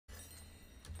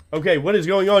Okay, what is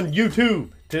going on, YouTube?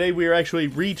 Today we are actually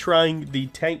retrying the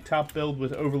tank top build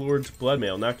with Overlord's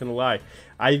Bloodmail. Not gonna lie,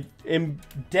 I am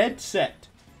dead set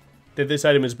that this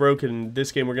item is broken. In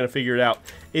this game, we're gonna figure it out.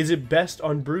 Is it best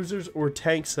on bruisers or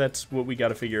tanks? That's what we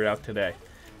gotta figure out today.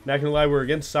 Not gonna lie, we're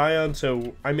against Scion,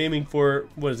 so I'm aiming for,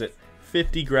 what is it,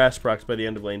 50 grass procs by the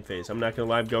end of lane phase. I'm not gonna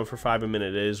lie, I'm going for 5 a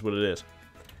minute. It is what it is.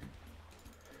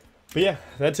 But yeah,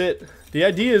 that's it. The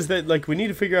idea is that, like, we need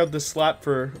to figure out the slot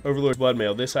for Overlord's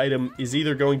Bloodmail. This item is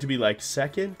either going to be, like,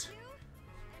 second.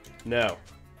 No.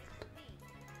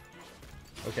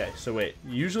 Okay, so wait.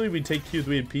 Usually we take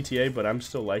Q3 and PTA, but I'm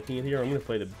still liking it here. I'm going to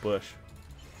play the bush.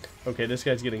 Okay, this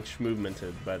guy's getting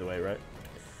schmovemented, by the way, right?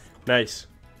 Nice.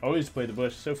 Always play the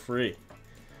bush. So free.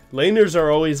 Laners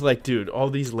are always like, dude, all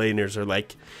these laners are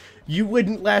like, you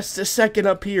wouldn't last a second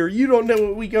up here. You don't know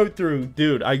what we go through.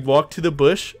 Dude, I walk to the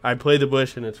bush, I play the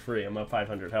bush, and it's free. I'm at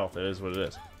 500 health. It is what it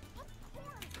is.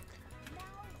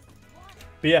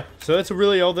 But yeah, so that's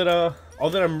really all that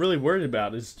I'm really worried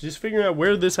about is just figuring out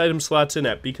where this item slots in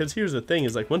at. Because here's the thing,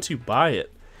 is like once you buy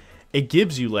it, it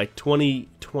gives you like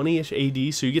 20-ish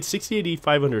AD, so you get 60 AD,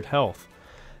 500 health.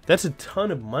 That's a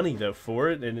ton of money though for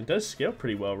it, and it does scale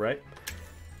pretty well, right?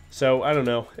 So, I don't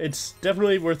know. It's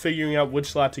definitely worth figuring out which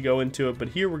slot to go into it. But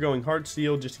here we're going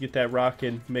Heartsteel just to get that rock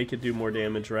in. Make it do more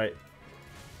damage, right?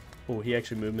 Oh, he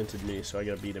actually movemented me, so I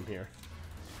gotta beat him here.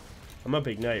 I'm up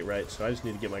Ignite, right? So I just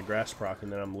need to get my grass proc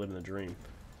and then I'm living the dream.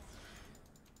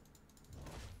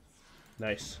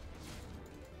 Nice.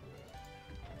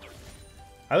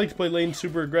 I like to play lane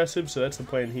super aggressive, so that's the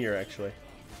plan here, actually.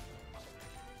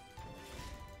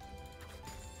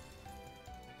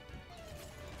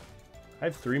 I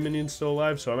have 3 minions still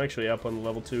alive, so I'm actually up on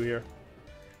level 2 here.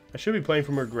 I should be playing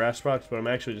for more grass procs, but I'm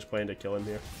actually just playing to kill him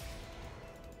here.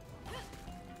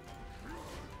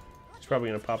 He's probably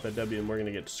going to pop that W, and we're going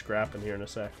to get scrapping here in a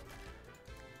sec.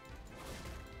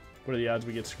 What are the odds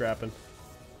we get scrapping?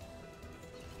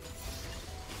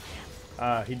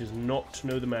 Ah, he does not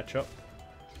know the matchup.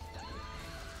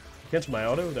 Cancel my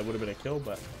auto, that would have been a kill,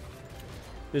 but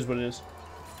it is what it is.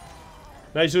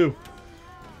 Nice-oo.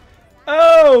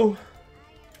 Oh!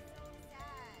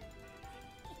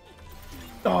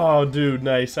 Oh, dude,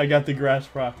 nice. I got the grass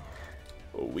proc.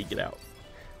 Oh, we get out.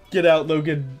 Get out,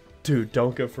 Logan. Dude,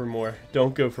 don't go for more.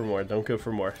 Don't go for more. Don't go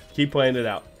for more. Keep playing it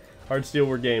out. Heartsteel,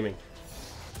 we're gaming.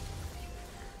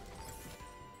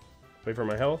 Wait for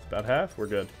my health. About half. We're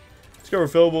good. Let's go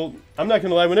Unkillable. I'm not going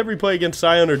to lie. Whenever you play against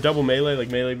Scion or double melee, like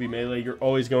melee v melee, you're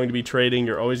always going to be trading.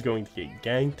 You're always going to get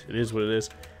ganked. It is what it is.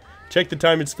 Check the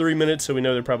time. It's 3 minutes, so we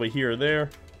know they're probably here or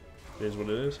there. It is what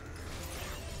it is.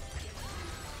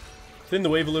 Thin the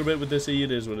wave a little bit with this E,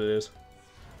 it is what it is.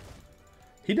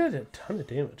 He did a ton of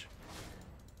damage.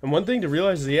 And one thing to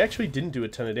realize is he actually didn't do a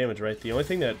ton of damage, right? The only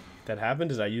thing that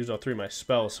happened is I used all 3 of my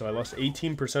spells, so I lost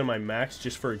 18% of my max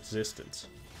just for existence.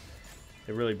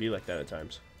 It really be like that at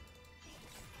times.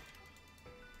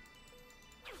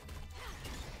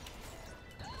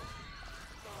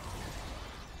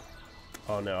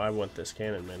 Oh no, I want this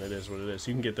cannon, man. It is what it is.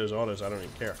 You can get those autos, I don't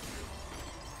even care.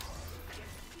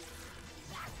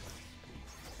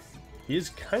 He is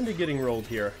kind of getting rolled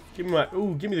here. Give me my...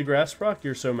 Ooh, give me the grass proc.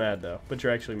 You're so mad, though. But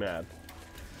you're actually mad.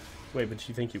 Wait, but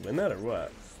you think you win that, or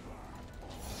what?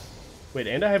 Wait,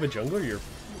 and I have a jungler? You're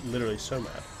literally so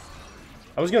mad.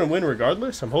 I was going to win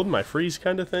regardless. I'm holding my freeze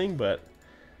kind of thing, but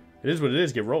it is what it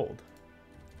is. Get rolled.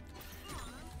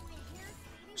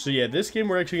 So yeah, this game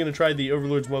we're actually going to try the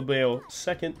Overlord's Bloodmail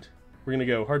second. We're going to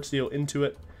go Heartsteel into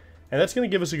it. And that's going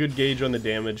to give us a good gauge on the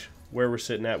damage, where we're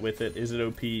sitting at with it. Is it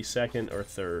OP second or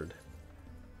third?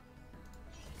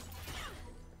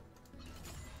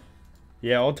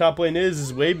 Yeah, all top lane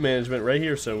is wave management right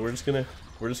here, so we're just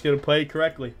gonna play it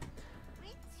correctly.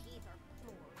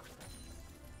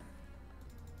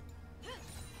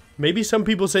 Maybe some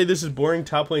people say this is boring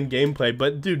top lane gameplay,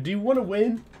 but dude, do you want to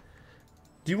win?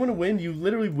 Do you want to win? You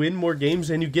literally win more games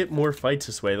and you get more fights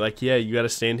this way. Like, yeah, you got to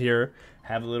stand here,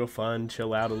 have a little fun,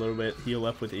 chill out a little bit, heal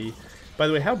up with E. By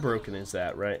the way, how broken is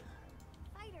that, right?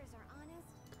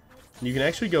 You can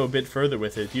actually go a bit further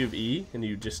with it. If you have E and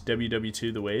you just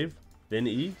WW2 the wave, then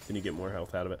E, then you get more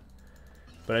health out of it.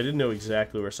 But I didn't know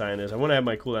exactly where Scion is. I want to have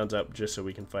my cooldowns up just so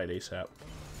we can fight ASAP.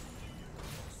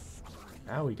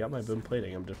 Ow, he got my boom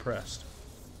plating. I'm depressed.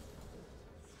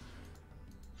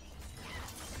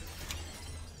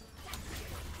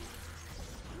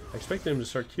 I expected him to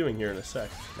start queuing here in a sec.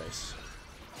 Nice.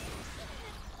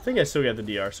 I think I still got the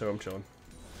DR, so I'm chilling.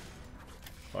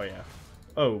 Oh, yeah.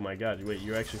 Oh, my God. Wait,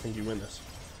 you actually think you win this?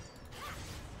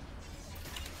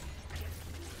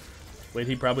 Wait,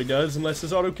 he probably does, unless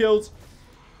his auto kills.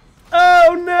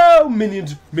 Oh, no!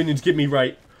 Minions, get me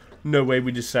right. No way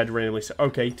we just decided to randomly...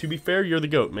 Okay, to be fair, you're the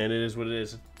GOAT, man. It is what it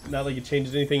is. Not like it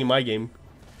changes anything in my game.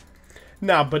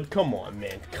 Nah, but come on,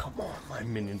 man. Come on. My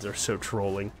minions are so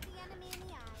trolling.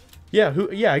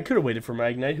 Yeah, I could have waited for my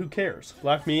Ignite. Who cares?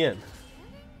 Lock me in.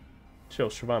 Chill,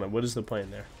 Shyvana. What is the plan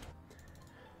there?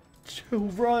 Chill,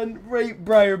 run. Right,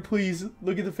 Briar, please.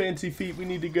 Look at the fancy feet. We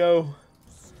need to go.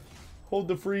 Hold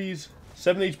the freeze.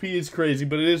 7 HP is crazy,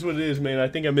 but it is what it is, man. I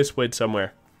think I misplayed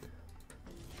somewhere.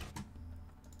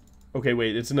 Okay,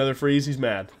 wait. It's another freeze. He's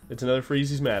mad. It's another freeze.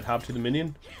 He's mad. Hop to the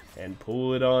minion and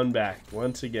pull it on back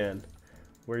once again.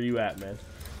 Where are you at, man?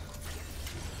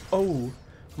 Oh,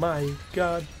 my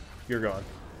God. You're gone.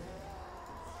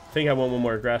 I think I want one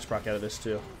more grass proc out of this,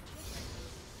 too.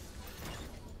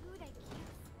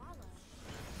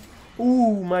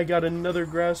 Ooh, my God. Another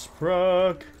grass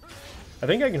proc. I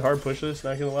think I can hard push this,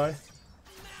 not gonna lie.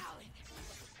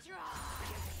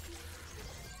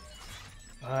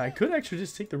 I could actually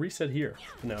just take the reset here.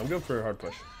 No, I'm going for a hard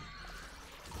push.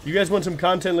 You guys want some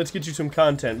content? Let's get you some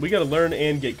content. We gotta learn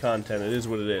and get content. It is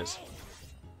what it is.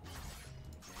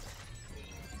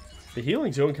 The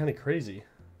healing's going kind of crazy.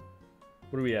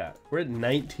 What are we at? We're at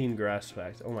 19 grass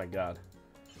facts. Oh my God.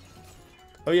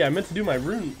 Oh yeah, I meant to do my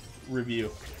rune review,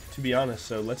 to be honest.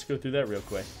 So let's go through that real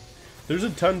quick. There's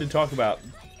a ton to talk about.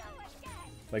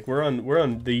 Like we're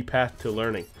on the path to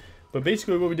learning. But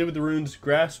basically what we did with the runes,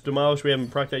 grass, demolish, we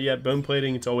haven't procced that yet. Bone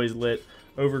plating, it's always lit.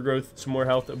 Overgrowth, some more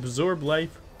health. Absorb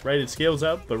life, right? It scales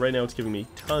up, but right now it's giving me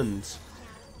tons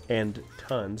and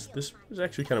tons. This is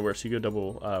actually kind of worse. You go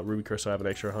double Ruby Curse, so I have an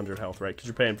extra 100 health, right? Because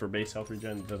you're paying for base health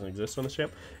regen that doesn't exist on this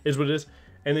champ. Is what it is.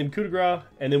 And then coup de grace,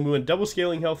 and then we went double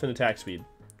scaling health and attack speed.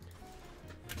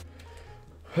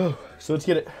 So let's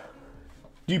get it.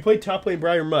 Do you play top lane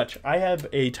Briar much? I have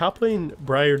a top lane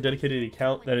Briar dedicated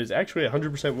account that is actually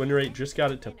 100% win rate. Just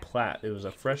got it to plat. It was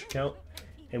a fresh account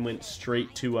and went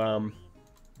straight to plat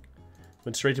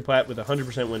with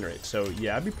 100% win rate. So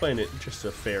yeah, I'd be playing it just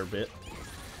a fair bit.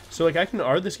 So like I can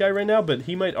R this guy right now, but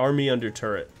he might R me under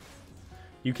turret.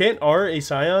 You can't R a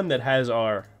Scion that has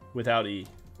R without E,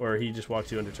 or he just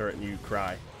walks you under turret and you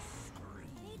cry.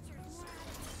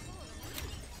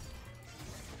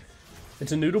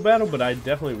 It's a noodle battle, but I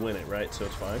definitely win it, right? So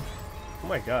it's fine. Oh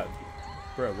my God.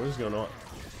 Bro, what is going on?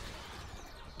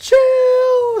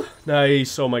 Chill!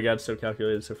 Nice. Oh my God, so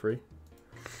calculated, so free.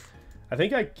 I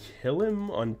think I kill him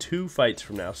on 2 fights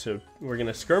from now. So we're going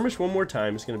to skirmish one more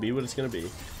time. It's going to be what it's going to be.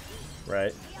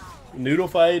 Right? Noodle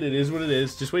fight, it is what it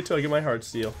is. Just wait till I get my heart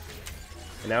steal.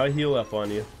 And now I heal up on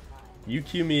you. You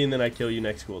Q me and then I kill you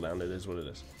next cooldown. It is what it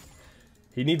is.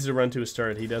 He needs to run to his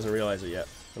turret. He doesn't realize it yet.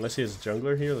 Unless he has a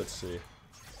jungler here. Let's see.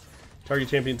 Target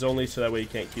champions only, so that way you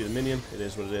can't Q the minion. It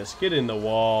is what it is. Get in the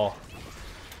wall.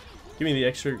 Give me the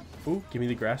extra... Ooh, give me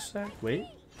the grass stack. Wait.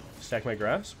 Stack my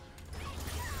grass.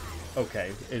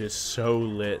 Okay, it is so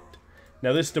lit.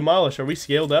 Now this demolish, are we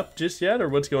scaled up just yet, or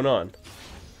what's going on?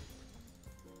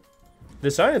 The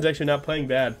Scion's actually not playing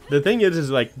bad. The thing is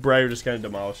like, Briar just kind of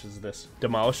demolishes this.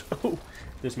 Demolish. Oh,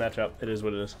 this matchup. It is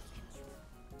what it is.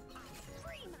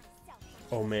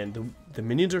 Oh man, the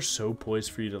minions are so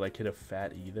poised for you to like hit a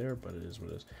fat E there, but it is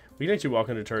what it is. We can actually walk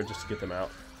under turret just to get them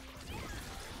out.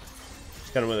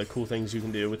 It's kind of one of the cool things you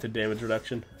can do with the damage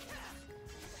reduction.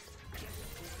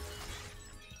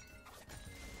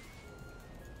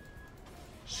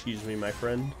 Excuse me, my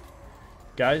friend.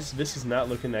 Guys, this is not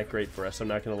looking that great for us, I'm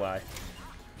not going to lie.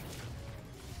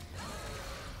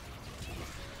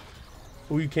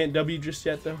 Oh, you can't W just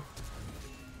yet, though?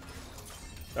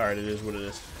 Alright, it is what it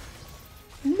is.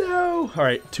 No!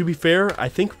 Alright, to be fair, I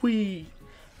think we...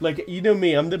 Like, you know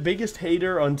me, I'm the biggest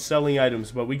hater on selling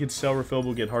items, but we could sell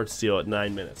refillable, get Heartsteel at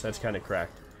 9 minutes. That's kind of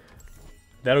cracked.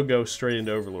 That'll go straight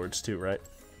into Overlords, too, right?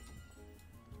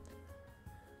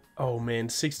 Oh, man,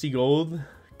 60 gold?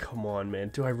 Come on, man.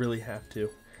 Do I really have to?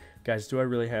 Guys, do I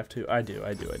really have to? I do.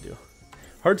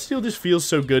 Heartsteel just feels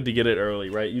so good to get it early,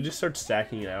 right? You just start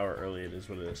stacking an hour early, it is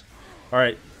what it is.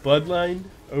 Alright, Bloodline,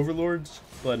 Overlords,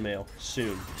 Bloodmail,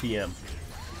 soon, TM.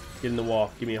 Get in the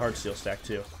wall. Give me a Heartsteel stack,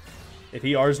 too. If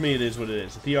he Rs me, it is what it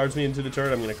is. If he Rs me into the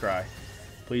turret, I'm going to cry.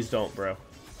 Please don't, bro.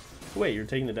 Wait, you're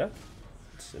taking the death?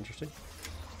 That's interesting.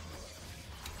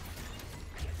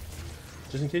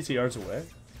 Just in case he Rs away.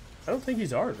 I don't think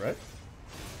he's R'd, right?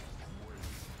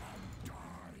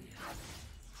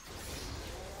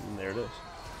 And there it is.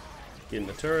 Get in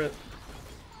the turret.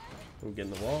 We'll get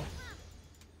in the wall.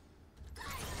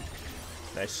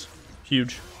 Nice.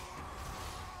 Huge.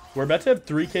 We're about to have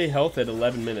 3k health at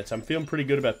 11 minutes. I'm feeling pretty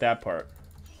good about that part.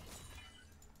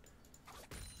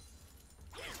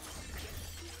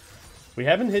 We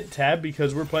haven't hit tab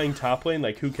because we're playing top lane.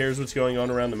 Like, who cares what's going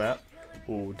on around the map?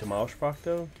 Ooh, Demolish proc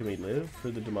though? Can we live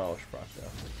for the Demolish proc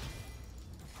though?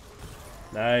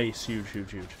 Nice. Huge,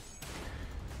 huge, huge.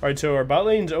 Alright, so our bot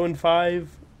lane's 0-5.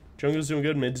 Jungle's doing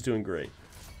good. Mid's doing great.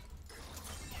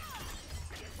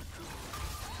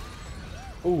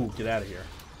 Ooh, get out of here.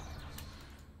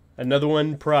 Another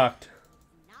one procced.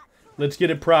 Let's get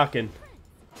it procking.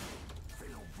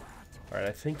 Alright,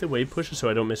 I think the wave pushes so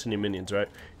I don't miss any minions, right?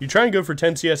 You try and go for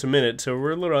 10 CS a minute, so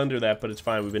we're a little under that, but it's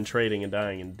fine. We've been trading and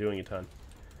dying and doing a ton.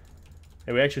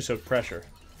 And we actually soak pressure.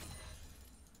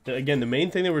 Again, the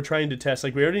main thing that we're trying to test,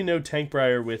 like we already know Tank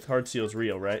Briar with Heartsteel is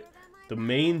real, right? The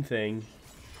main thing...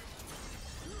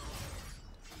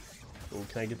 Oh,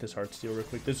 can I get this Heartsteel real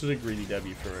quick? This was a greedy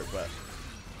W for it, but...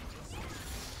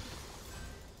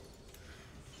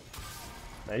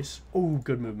 Nice. Oh,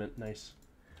 good movement. Nice.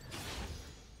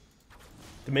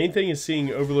 The main thing is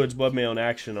seeing Overlord's Bloodmail in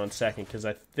action on second, because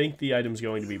I think the item's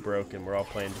going to be broken. We're all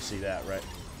planning to see that, right?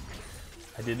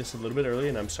 I did this a little bit early,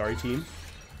 and I'm sorry, team.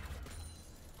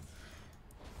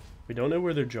 We don't know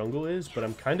where their jungle is, but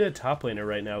I'm kind of a top laner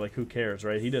right now. Like, who cares,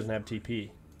 right? He doesn't have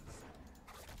TP.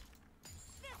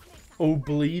 Oh,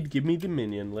 bleed. Give me the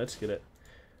minion. Let's get it.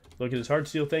 Look at his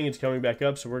Heartsteel thing. It's coming back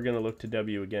up, so we're going to look to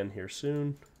W again here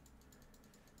soon.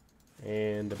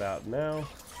 And about now.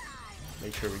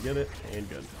 Make sure we get it. And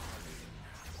good.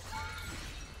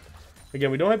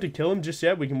 Again, we don't have to kill him just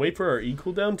yet. We can wait for our E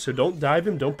cooldown, so don't dive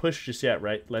him. Don't push just yet,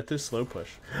 right? Let this slow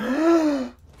push.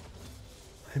 I'm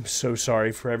so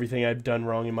sorry for everything I've done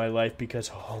wrong in my life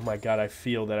because, oh my god, I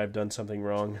feel that I've done something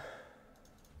wrong.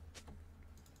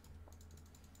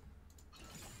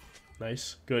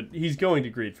 Nice. Good. He's going to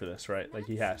greed for this, right? Like,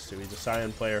 he has to. He's a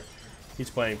Scion player. He's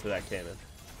playing for that cannon.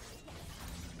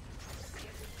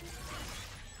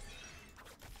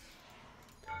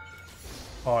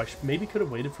 Oh, I maybe could have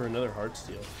waited for another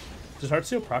Heartsteel. Does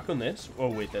Heartsteel proc on this? Oh,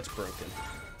 wait, that's broken.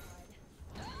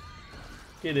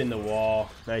 Get in the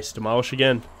wall. Nice. Demolish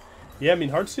again. Yeah, I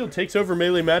mean, Heartsteel takes over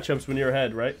melee matchups when you're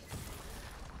ahead, right?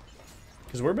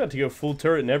 Because we're about to go full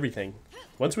turret and everything.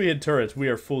 Once we hit turrets, we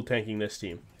are full tanking this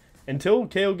team. Until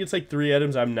KO gets like 3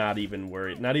 items, I'm not even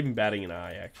worried. Not even batting an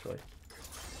eye, actually.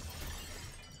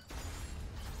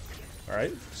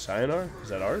 Alright, Sayonara. Is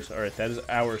that ours? Alright, that is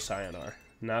our Sayonara,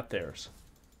 not theirs.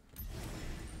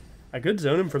 I could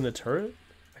zone him from the turret.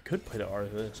 I could play to R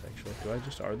this, actually. Do I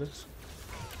just R this?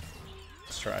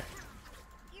 Let's try.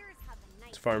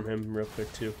 Let's farm him real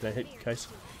quick, too. Can I hit Kai'Sa?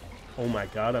 Oh my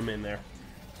god, I'm in there.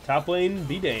 Top lane,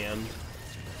 be damned.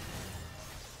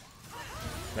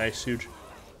 Nice, huge.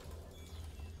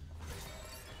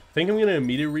 I think I'm going to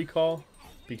immediate recall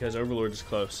because Overlord is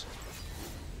close.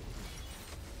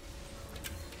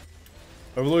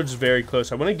 Overlord's very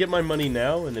close. I want to get my money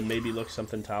now and then maybe look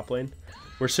something top lane.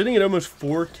 We're sitting at almost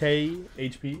 4k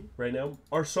HP right now.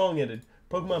 Our song ended.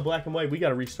 Pokemon Black and White, we got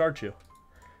to restart you.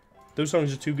 Those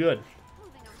songs are too good.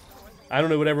 I don't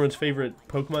know what everyone's favorite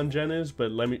Pokemon gen is,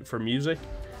 but for music,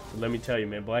 let me tell you,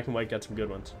 man, Black and White got some good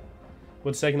ones.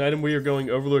 What's the second item? We are going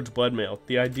Overlord's Bloodmail.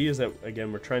 The idea is that,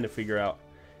 again, we're trying to figure out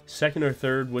second or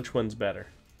third, which one's better.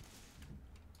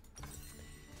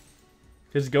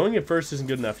 Because going at first isn't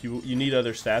good enough. You need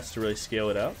other stats to really scale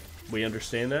it up. We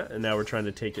understand that, and now we're trying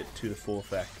to take it to the full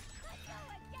effect.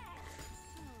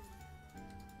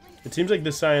 It seems like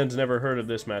the Scion's never heard of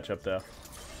this matchup, though.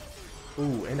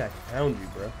 Ooh, and I found you,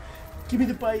 bro. Give me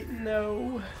the bite.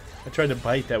 No. I tried to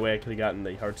bite. That way I could have gotten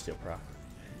the Heartsteel proc.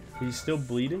 He's still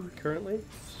bleeding currently,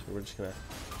 so we're just going to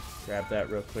grab that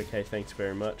real quick. Hey, thanks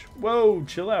very much. Whoa,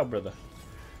 chill out, brother.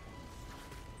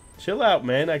 Chill out,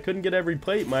 man. I couldn't get every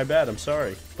plate. My bad. I'm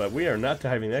sorry. But we are not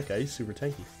diving that guy. He's super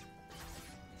tanky.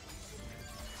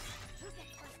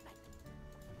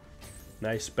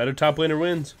 Nice. Better top laner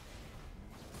wins.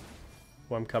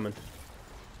 Oh, I'm coming.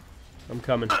 I'm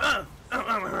coming. We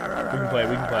can play.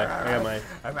 We can play.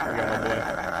 I got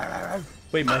my boy.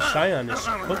 Wait, my Scion is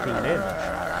cooking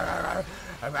damage.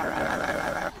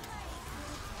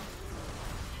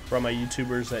 For all my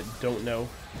YouTubers that don't know,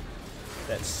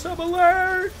 that's sub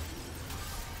alert.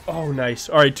 Oh, nice.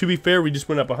 All right, to be fair, we just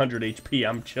went up 100 HP.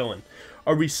 I'm chilling.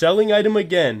 Are we selling item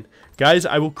again? Guys,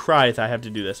 I will cry if I have to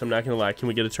do this. I'm not going to lie. Can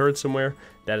we get a turret somewhere?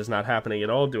 That is not happening at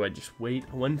all. Do I just wait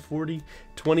 140?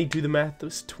 20, do the math.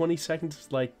 Those 20 seconds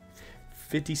is like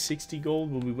 50, 60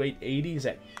 gold. Will we wait 80? Is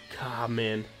that... Ah,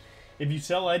 man. If you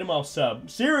sell item, I'll sub.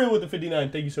 Cereal with the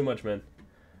 59. Thank you so much, man.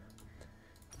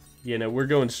 Yeah, no, we're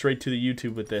going straight to the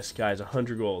YouTube with this, guys.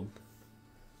 100 gold.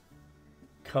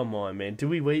 Come on, man. Do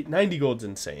we wait? 90 gold's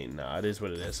insane. Nah, it is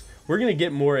what it is. We're going to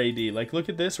get more AD. Like, look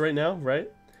at this right now, right?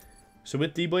 So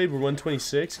with D-Blade, we're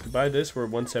 126. Buy this, we're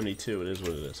 172. It is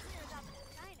what it is.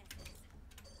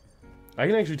 I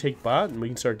can actually take bot and we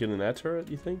can start getting that turret,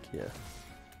 you think? Yeah.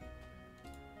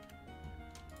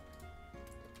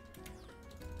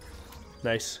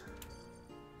 Nice.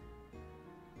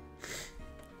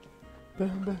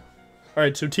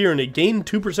 Alright, so Tyranny, gain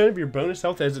 2% of your bonus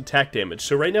health as attack damage.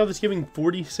 So right now that's giving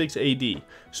 46 AD.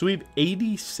 So we have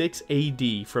 86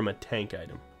 AD from a tank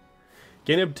item.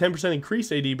 Gain up 10%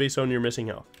 increased AD based on your missing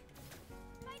health.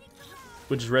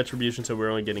 Which is Retribution, so we're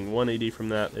only getting 1 AD from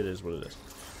that. It is what it is.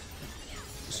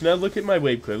 So now look at my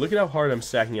wave clear. Look at how hard I'm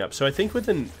stacking up. So I think with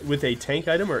a tank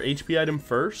item or HP item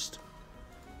first,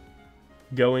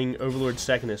 going Overlord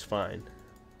second is fine.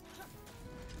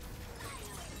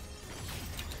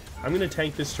 I'm going to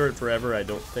tank this turret forever. I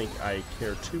don't think I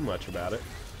care too much about it.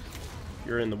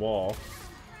 You're in the wall.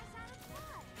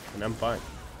 And I'm fine.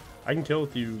 I can kill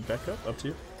with you back up to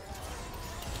you.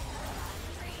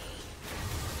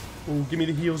 Oh, give me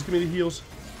the heals, give me the heals.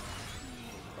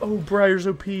 Oh, Briar's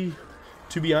OP.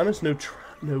 To be honest, no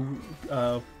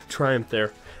triumph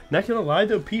there. Not gonna lie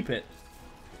though, peep it.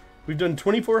 We've done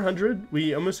 2,400.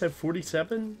 We almost have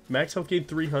 47. Max health gain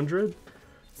 300.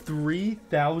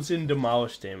 3,000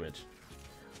 demolish damage.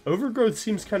 Overgrowth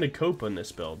seems kind of cope on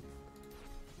this build.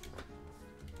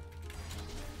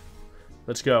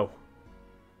 Let's go.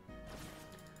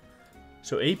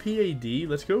 So APAD,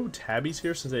 let's go Tabbies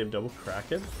here since they have double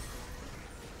Kraken.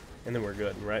 And then we're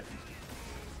good, right?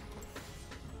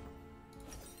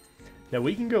 Now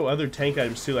we can go other tank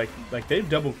items too, like they have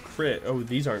double crit. Oh,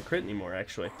 these aren't crit anymore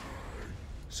actually.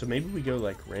 So maybe we go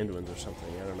like Randuin's or something,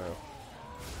 I don't know.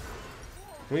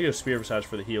 I'm gonna go Spear Visage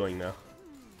for the healing now.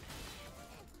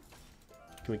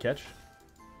 Can we catch?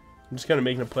 I'm just kind of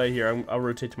making a play here. I'll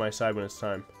rotate to my side when it's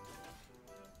time.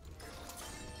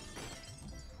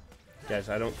 Guys,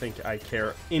 I don't think I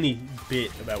care any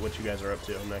bit about what you guys are up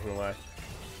to. I'm not gonna lie.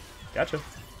 Gotcha.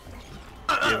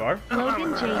 DFR.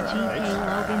 Logan JGK,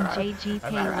 Logan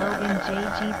JGK, Logan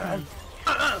JGK.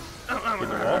 Hit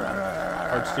the wall.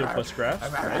 Hard steel plus scraps.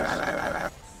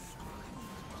 Nice.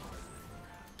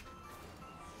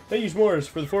 Thank you, S'mores,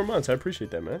 for the 4 months. I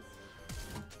appreciate that, man.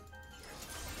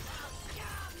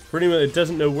 For anyone that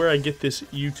doesn't know where I get this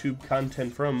YouTube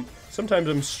content from, sometimes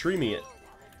I'm streaming it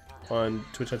on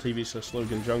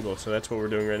twitch.tv/LoganJungle, so that's what we're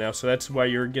doing right now. So that's why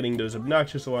you're getting those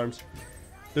obnoxious alarms.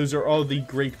 Those are all the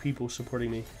great people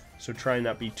supporting me, so try and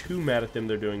not be too mad at them.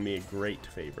 They're doing me a great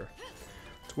favor.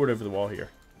 Let's ward over the wall here.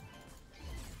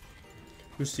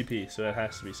 Who's TP? So that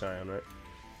has to be Scion, right?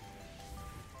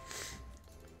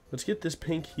 Let's get this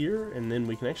pink here, and then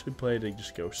we can actually play to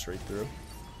just go straight through.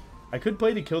 I could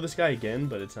play to kill this guy again,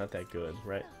 but it's not that good,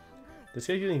 right? This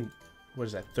guy getting, what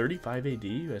is that, 35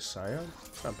 AD as Scion?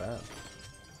 It's not bad.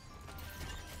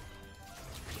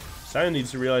 Scion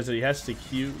needs to realize that he has to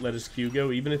let his Q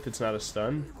go, even if it's not a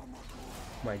stun.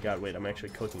 Oh my god, wait, I'm actually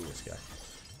cooking this guy.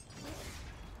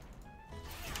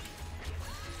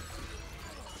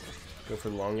 Go for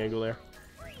the long angle there.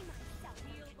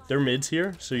 They're mids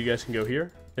here, so you guys can go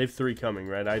here. They have 3 coming,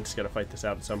 right? I just gotta fight this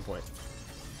out at some point.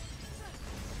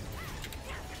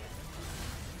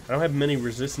 I don't have many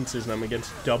resistances, and I'm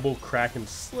against double Kraken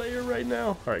Slayer right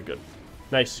now. Alright, good.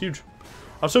 Nice, huge.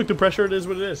 I'll soak the pressure, it is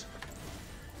what it is.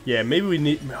 Yeah, maybe we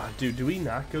need... Oh, dude, do we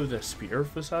not go the Spear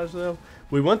Visage, though?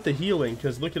 We want the healing,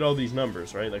 because look at all these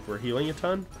numbers, right? Like, we're healing a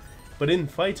ton. But in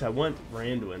fights, I want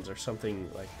Randuin's or something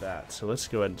like that. So let's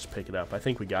go ahead and just pick it up. I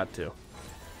think we got to. A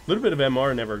little bit of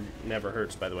MR never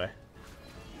hurts, by the way.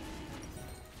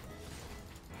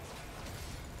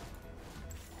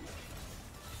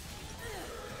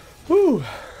 Whew.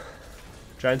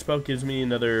 Giant Spell gives me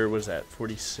another, what is that,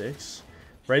 46?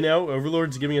 Right now,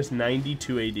 Overlord's giving us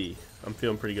 92 AD. I'm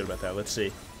feeling pretty good about that. Let's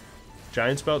see.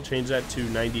 Giant Spell, change that to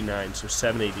 99, so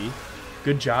 7 AD.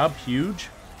 Good job, huge.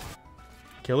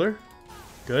 Killer.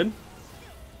 Good.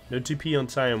 No TP on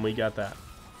Scion, we got that.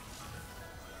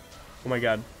 Oh my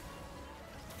god.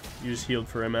 You just healed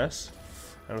for MS.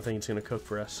 I don't think it's going to cook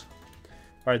for us.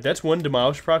 Alright, that's one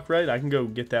Demolish proc, right? I can go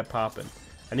get that popping.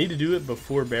 I need to do it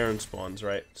before Baron spawns,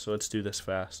 right? So let's do this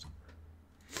fast.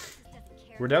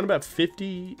 We're down about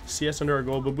 50 CS under our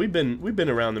goal, but we've been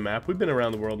around the map. We've been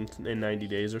around the world in 90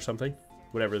 days or something.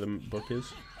 Whatever the book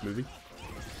is. Movie.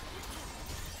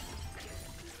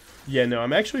 Yeah, no,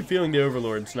 I'm actually feeling the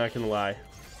Overlords, not gonna lie.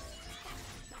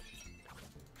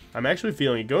 I'm actually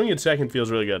feeling it. Going in second feels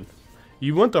really good.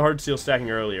 You want the Heartsteel stacking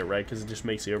earlier, right? Because it just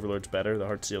makes the Overlords better. The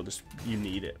Heartsteel, just, you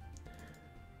need it.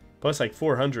 Plus, like,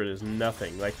 400 is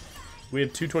nothing. Like, we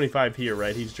have 225 here,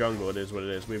 right? He's jungle, it is what it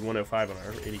is. We have 105 on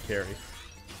our 80 carry.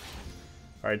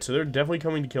 Alright, so they're definitely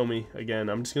coming to kill me. Again,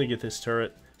 I'm just going to get this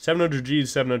turret. 700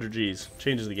 Gs, 700 Gs.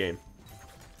 Changes the game.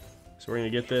 So we're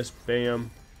going to get this.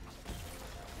 Bam.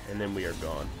 and then we are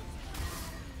gone.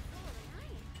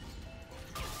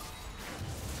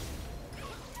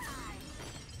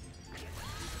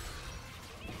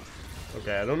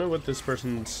 Okay, I don't know what this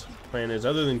person's plan is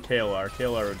other than KLR.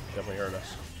 KLR would definitely hurt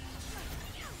us.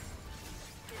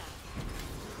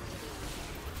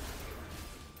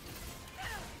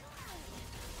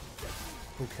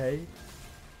 Okay.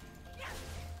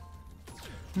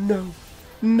 No.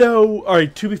 No!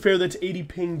 Alright, to be fair, that's 80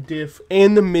 ping diff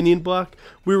and the minion block.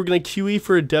 We were going to QE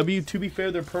for a W. To be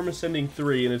fair, they're perma-sending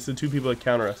 3, and it's the 2 people that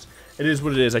counter us. It is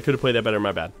what it is. I could have played that better.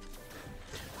 My bad.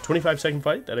 25-second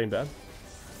fight? That ain't bad.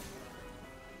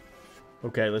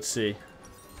 Okay, let's see.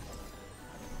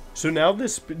 So now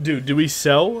this... Dude, do we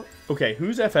sell? Okay,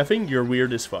 who's FFing? You're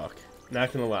weird as fuck.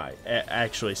 Not gonna lie.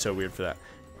 Actually, so weird for that.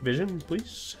 Vision,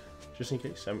 please? Just in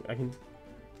case. I can...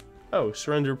 Oh,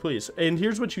 surrender, please. And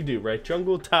here's what you do, right?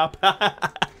 Jungle, top.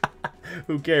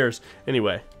 Who cares?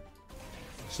 Anyway.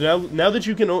 So now that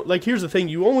you can... Like, here's the thing.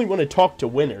 You only want to talk to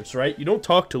winners, right? You don't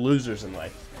talk to losers in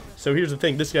life. So here's the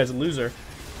thing. This guy's a loser.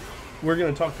 We're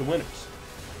going to talk to winners.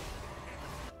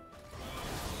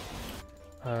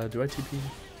 Do I TP?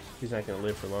 He's not going to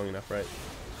live for long enough, right?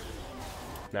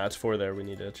 Nah, it's 4 there. We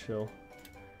need to chill.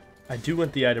 I do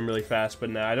want the item really fast, but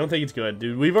nah, I don't think it's good,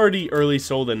 dude. We've already early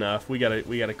sold enough. We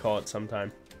gotta call it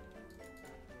sometime.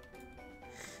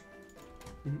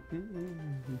 Did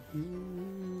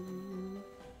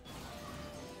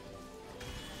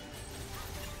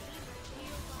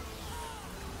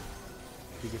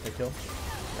you get that kill?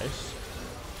 Nice.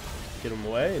 Get him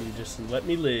away and just let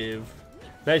me live.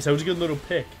 Nice, that was a good little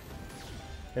pick.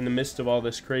 In the midst of all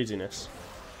this craziness.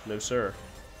 No, sir.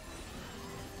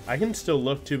 I can still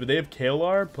look too, but they have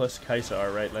Kalar plus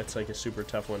Kaisar, right? That's like a super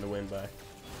tough one to win by.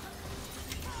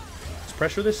 Let's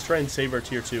pressure this, try and save our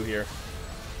tier 2 here.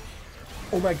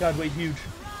 Oh my god, wait, huge.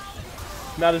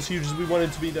 Not as huge as we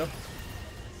wanted to be, though.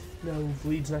 No,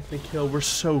 bleed's not gonna kill. We're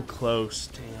so close.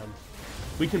 Damn.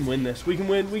 We can win this. We can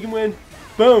win. We can win.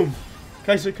 Boom.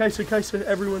 Kaisa, Kaisa, Kaisa,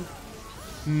 everyone.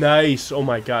 Nice. Oh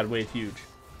my god, wait, huge.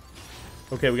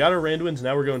 Okay, we got our Randuins.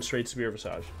 Now we're going straight Spear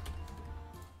Visage.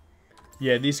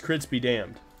 Yeah, these crits be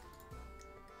damned.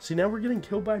 See, now we're getting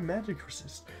killed by magic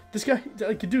resist. This guy,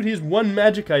 like, dude, he has 1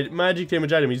 magic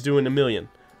damage item. He's doing 1,000,000.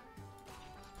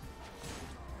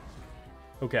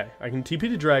 Okay, I can TP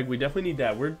to drag. We definitely need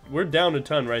that. We're down a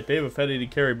ton, right? They have a fed AD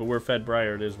carry, but we're fed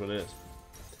Briar. It is what it is.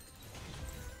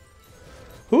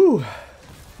 Whew.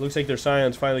 Looks like their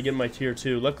Scion's finally getting my tier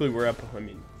 2. Luckily, we're up,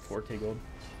 4k gold.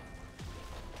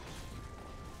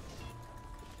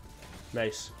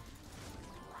 Nice.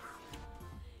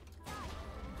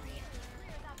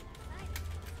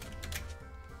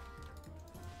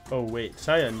 Oh, wait.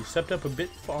 Scion, you stepped up a bit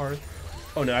far.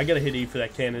 Oh, no, I gotta hit E for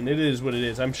that cannon. It is what it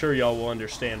is. I'm sure y'all will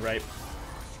understand, right?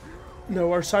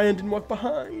 No, our Scion didn't walk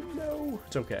behind. No.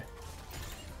 It's okay.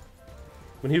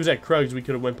 When he was at Krugs, we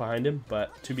could have went behind him,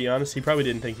 but to be honest, he probably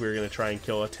didn't think we were going to try and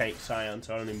kill a tank Scion,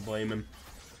 so I don't even blame him.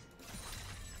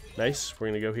 Nice. We're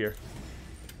going to go here.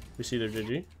 We see their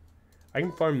GG. I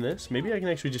can farm this. Maybe I can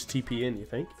actually just TP in, you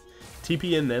think?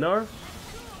 TP in, then R?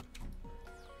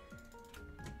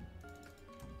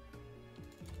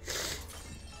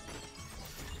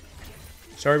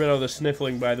 Sorry about all the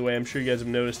sniffling, by the way. I'm sure you guys have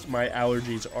noticed my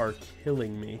allergies are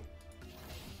killing me.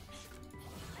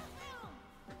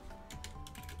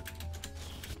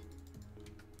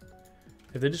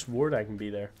 If they just ward, I can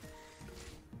be there.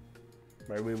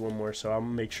 Alright, we have 1 more, so I'll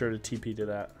make sure to TP to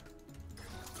that.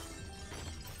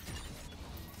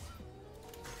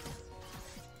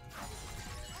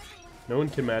 No one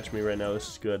can match me right now. This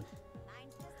is good.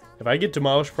 If I get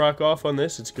Demolish proc off on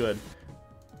this, it's good.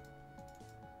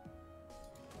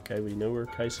 Okay, we know where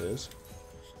Kaisa is.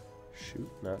 Shoot,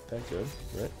 not that good,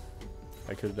 right?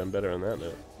 I could have done better on that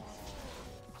note.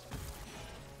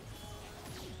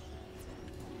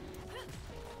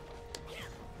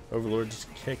 Overlord's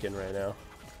kicking right now.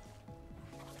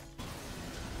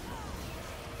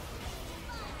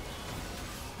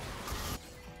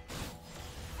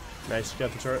 Nice,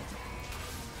 got the turret.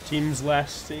 Team's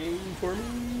lasting for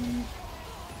me.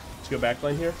 Let's go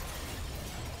backline here.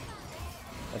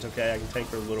 That's okay, I can tank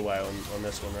for a little while on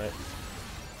this one, right?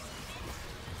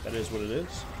 That is what it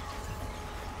is.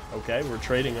 Okay, we're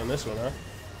trading on this one, huh?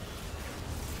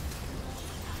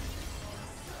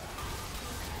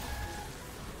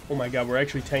 Oh my god, we're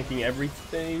actually tanking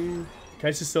everything.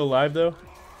 Kaisa's still alive, though?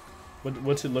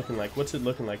 What's it looking like? What's it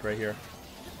looking like right here?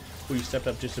 Oh, you stepped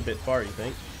up just a bit far, you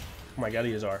think? Oh my god,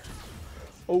 he is R.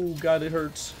 Oh god, it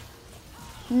hurts.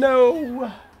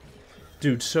 No!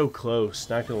 Dude, so close.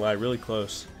 Not gonna lie, really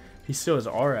close. He still has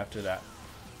R after that.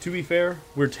 To be fair,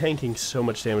 we're tanking so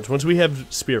much damage. Once we have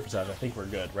Spear Facade, I think we're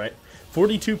good, right?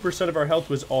 42% of our health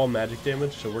was all magic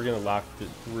damage, so we're going to lock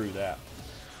through that.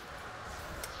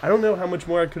 I don't know how much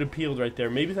more I could have peeled right there.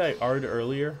 Maybe that I R'd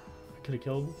earlier, I could have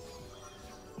killed him.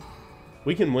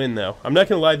 We can win, though. I'm not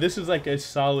going to lie, this is like a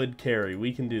solid carry.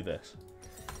 We can do this.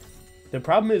 The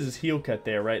problem is heal cut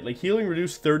there, right? Like, healing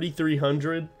reduced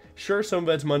 3,300. Sure, some of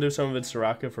it's Mundo, some of it's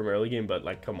Soraka from early game, but,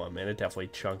 like, come on, man. It definitely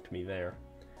chunked me there.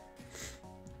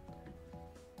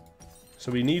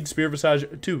 So we need Spear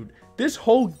Visage. Dude, this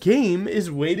whole game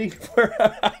is waiting for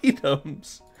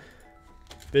items.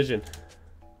 Vision.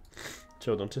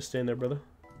 Chill, don't just stand there, brother.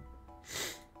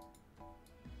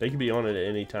 They can be on it at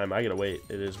any time. I gotta wait.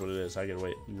 It is what it is. I gotta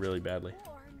wait really badly.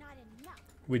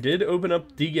 We did open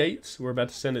up D gates. We're about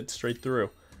to send it straight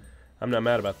through. I'm not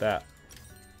mad about that.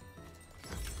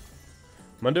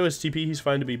 Mundo is TP. He's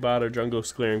fine to be bot. Our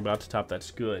jungle's clearing bot to top. That's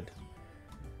good.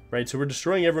 Right, so we're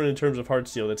destroying everyone in terms of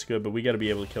heartsteel. That's good, but we got to be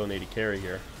able to kill an 80 carry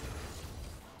here.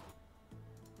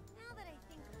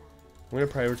 I'm going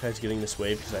to prioritize getting this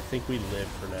wave because I think we live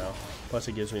for now. Plus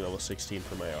it gives me level 16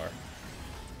 for my R.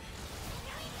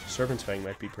 Serpent's Fang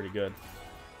might be pretty good.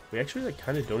 We actually like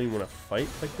kind of don't even want to fight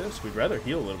like this. We'd rather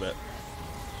heal a little bit.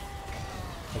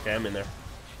 Okay, I'm in there.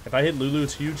 If I hit Lulu,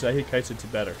 it's huge. If I hit Kites, it's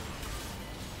better.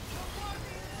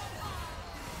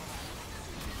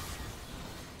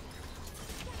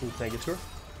 Ooh, can I get to her?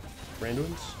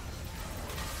 Randoms?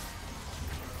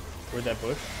 Where'd that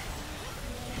bush?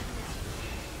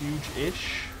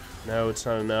 Huge-ish. No, it's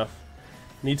not enough.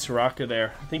 Need Soraka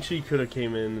there. I think she could have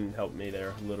came in and helped me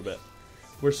there a little bit.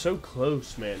 We're so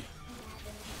close, man.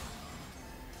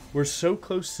 We're so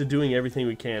close to doing everything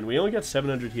we can. We only got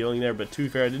 700 healing there, but to be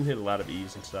fair, I didn't hit a lot of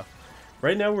E's and stuff.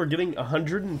 Right now, we're getting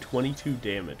 122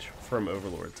 damage from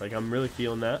Overlords. Like, I'm really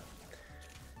feeling that.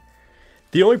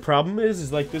 The only problem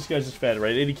is like, this guy's just fed,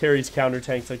 right? 80 carries counter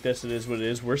tanks like this. It is what it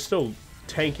is. We're still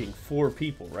tanking 4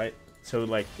 people, right? So,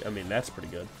 like, I mean, that's pretty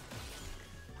good.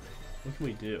 What can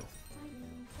we do?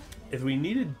 If we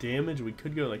needed damage, we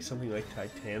could go like something like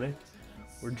Titanic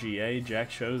or GA.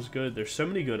 Jack Show's good. There's so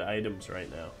many good items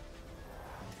right now.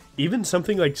 Even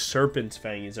something like Serpent's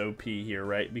Fang is OP here,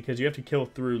 right? Because you have to kill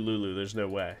through Lulu. There's no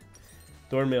way.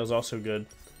 Thornmail's also good.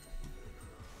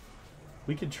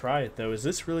 We could try it, though. Is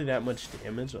this really that much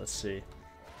damage? Let's see.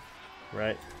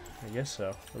 Right? I guess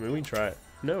so. I mean, we can try it.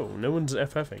 No, no one's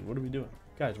FFing. What are we doing?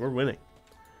 Guys, we're winning.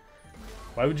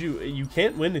 Why would you... You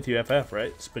can't win if you FF,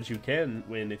 right? But you can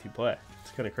win if you play.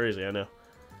 It's kind of crazy, I know.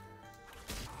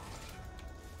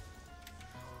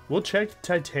 We'll check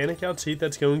Titanic out, see if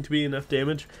that's going to be enough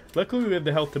damage. Luckily, we have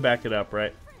the health to back it up,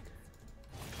 right?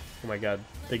 Oh my god.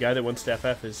 The guy that wants to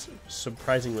FF is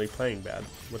surprisingly playing bad.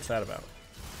 What's that about?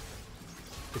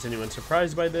 Is anyone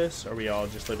surprised by this? Are we all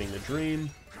just living the dream?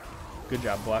 Good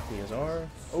job blocking his R.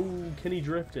 Oh, can he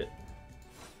drift it?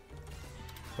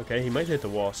 Okay, he might hit the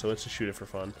wall, so let's just shoot it for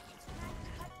fun.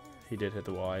 He did hit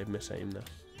the wall. I mis-aimed though.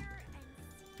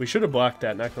 We should have blocked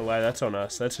that, not gonna lie. That's on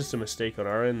us. That's just a mistake on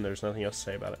our end. There's nothing else to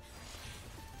say about it.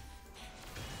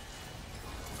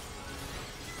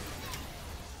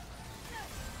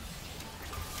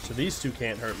 So these two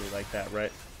can't hurt me like that,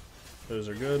 right? Those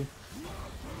are good.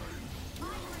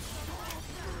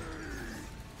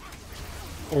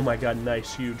 Oh my god,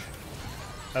 nice, huge.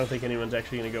 I don't think anyone's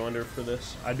actually going to go under for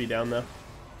this. I'd be down, though.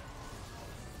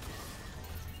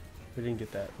 We didn't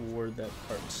get that ward. That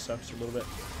part sucks a little bit.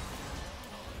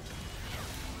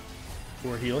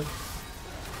 We're healing.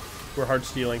 We're heart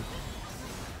stealing.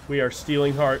 We are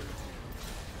stealing heart.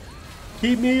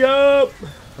 Keep me up!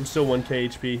 I'm still 1k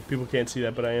HP. People can't see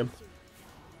that, but I am.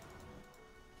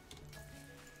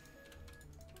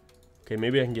 Okay,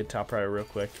 maybe I can get top prior real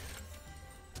quick.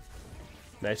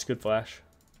 Nice, good flash.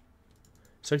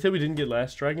 It's like that we didn't get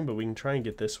last dragon, but we can try and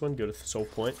get this one. Go to Soul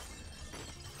Point.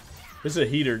 This is a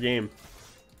heater game.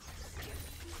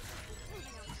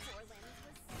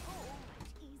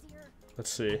 Let's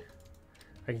see.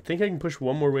 I think I can push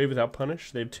one more wave without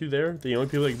punish. They have 2 there. The only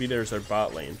people that can be there is their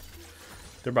bot lane.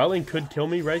 Their bot lane could kill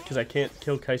me, right? Because I can't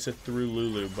kill Kaisa through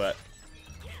Lulu, but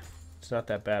it's not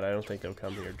that bad. I don't think they'll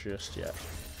come here just yet.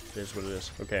 It is what it is.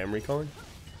 Okay, I'm recalling.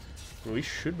 We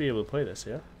should be able to play this,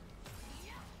 yeah?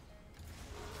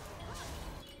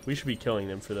 We should be killing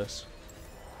them for this.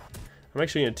 I'm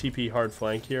actually going to TP hard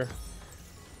flank here.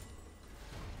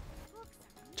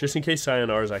 Just in case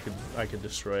Sion R's, I could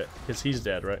destroy it. Because he's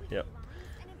dead, right? Yep.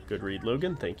 Good read,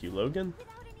 Logan. Thank you, Logan.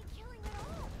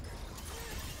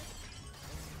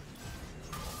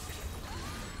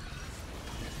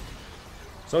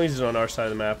 As long as he's on our side of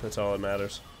the map, that's all that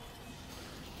matters.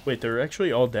 Wait, they're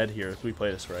actually all dead here if we play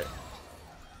this right.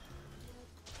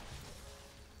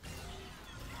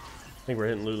 think we're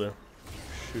hitting Lulu.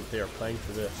 Shoot, they are playing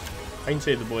for this. I can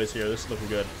save the boys here. This is looking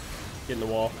good. Get in the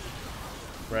wall.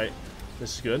 Right.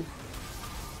 This is good.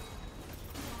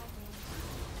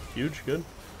 Huge. Good.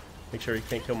 Make sure he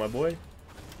can't kill my boy.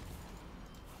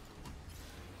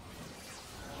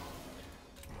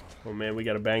 Oh man, we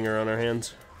got a banger on our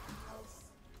hands.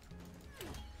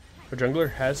 Our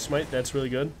jungler has smite. That's really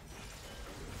good.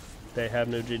 They have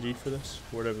no GG for this.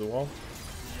 Ward over the wall.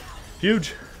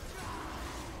 Huge.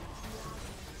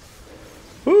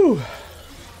 Woo!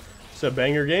 It's a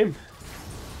banger game.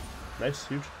 Nice,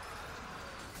 huge.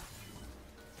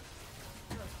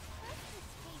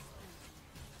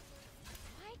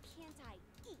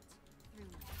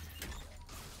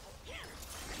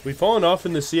 We've fallen off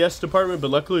in the CS department,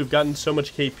 but luckily we've gotten so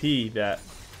much KP that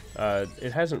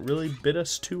it hasn't really bit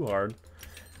us too hard.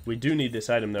 We do need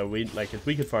this item though. If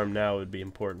we could farm now, it would be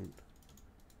important.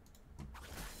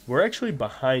 We're actually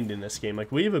behind in this game.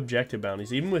 Like, we have objective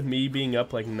bounties, even with me being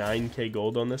up like 9k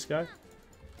gold on this guy.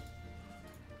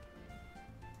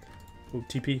 Ooh,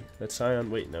 TP. That's Scion.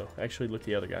 Wait, no. Actually, look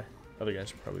the other guy. Other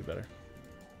guy's probably better.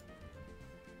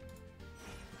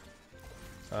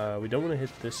 We don't want to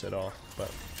hit this at all, but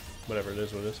whatever, it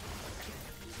is what it is.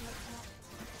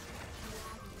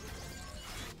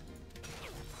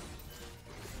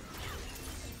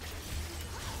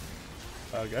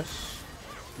 Guys,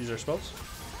 use our spells.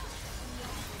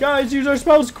 Guys, use our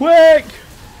spells quick!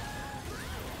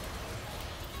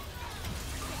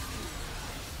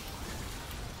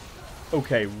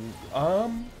 Okay,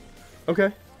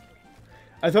 okay.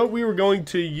 I thought we were going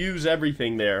to use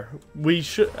everything there. We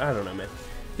should, I don't know, man.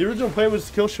 The original plan was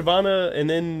to kill Shyvana, and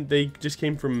then they just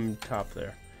came from top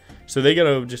there. So they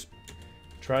gotta just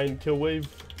try and kill Wave.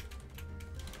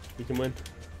 We can win.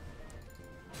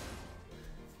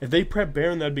 If they prep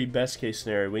Baron, that'd be best case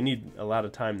scenario. We need a lot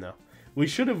of time, though. We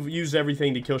should have used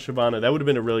everything to kill Shyvana. That would have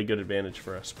been a really good advantage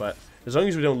for us. But as long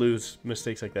as we don't lose,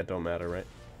 mistakes like that don't matter, right?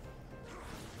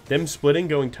 Them splitting,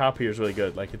 going top here is really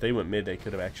good. Like, if they went mid, they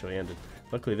could have actually ended.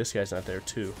 Luckily, this guy's not there,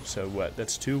 too. So, what?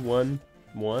 That's 2, 1,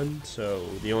 1. So,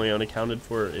 the only unaccounted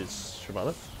for is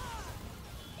Shyvana.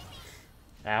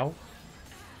 Ow.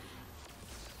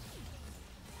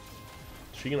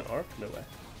 Is she gonna arc? No way.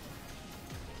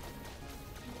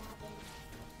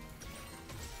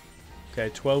 Okay,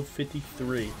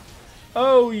 12:53.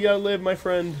 Oh, you gotta live, my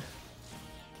friend.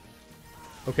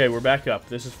 Okay, we're back up.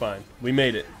 This is fine. We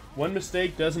made it. One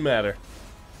mistake doesn't matter.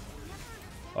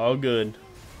 All good.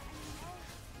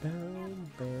 I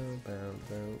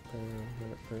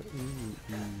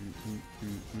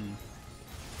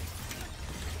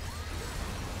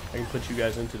can put you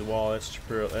guys into the wall. That's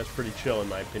pretty chill in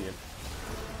my opinion.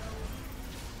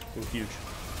 Ooh, huge.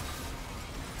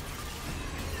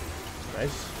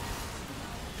 Nice.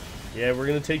 Yeah, we're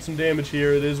gonna take some damage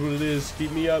here. It is what it is.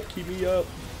 Keep me up. Keep me up.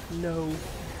 No.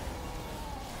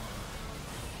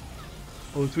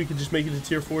 Oh, if we could just make it to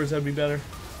tier 4s, that'd be better.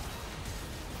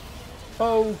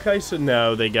 Oh, Kaisa.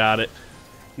 No, they got it.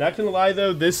 Not gonna lie,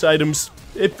 though, this item's...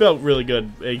 It felt really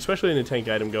good, especially in a tank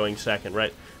item going second,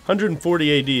 right?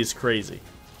 140 AD is crazy.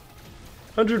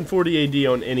 140 AD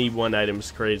on any one item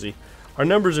is crazy. Our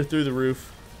numbers are through the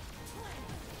roof.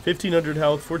 1,500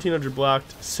 health, 1,400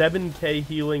 blocked, 7k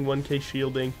healing, 1k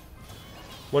shielding,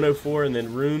 104, and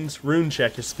then runes. Rune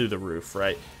check is through the roof,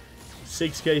 right?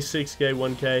 6k, 6k,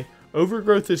 1k.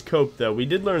 Overgrowth is cope, though. We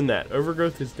did learn that.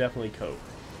 Overgrowth is definitely cope.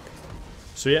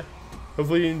 So, yeah.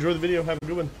 Hopefully you enjoyed the video. Have a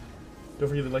good one. Don't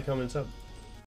forget to like, comment, and sub.